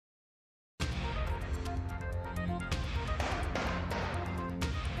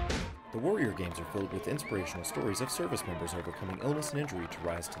Warrior Games are filled with inspirational stories of service members overcoming illness and injury to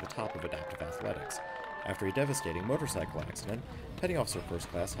rise to the top of adaptive athletics. After a devastating motorcycle accident, Petty Officer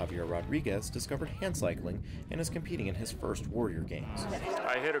First Class Javier Rodriguez discovered hand cycling and is competing in his first Warrior Games.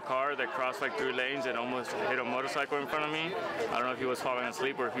 I hit a car that crossed like 3 lanes and almost hit a motorcycle in front of me. I don't know if he was falling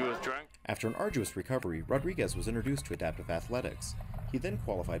asleep or if he was drunk. After an arduous recovery, Rodriguez was introduced to adaptive athletics. He then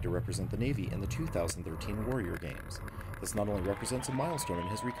qualified to represent the Navy in the 2013 Warrior Games. This not only represents a milestone in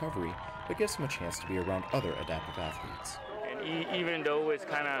his recovery, but gives him a chance to be around other adaptive athletes. Even though it's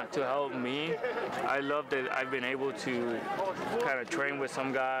kind of to help me, I love that I've been able to kind of train with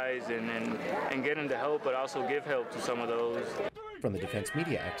some guys and get them to help, but also give help to some of those. From the Defense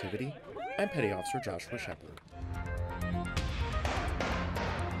Media Activity, I'm Petty Officer Joshua Shepard.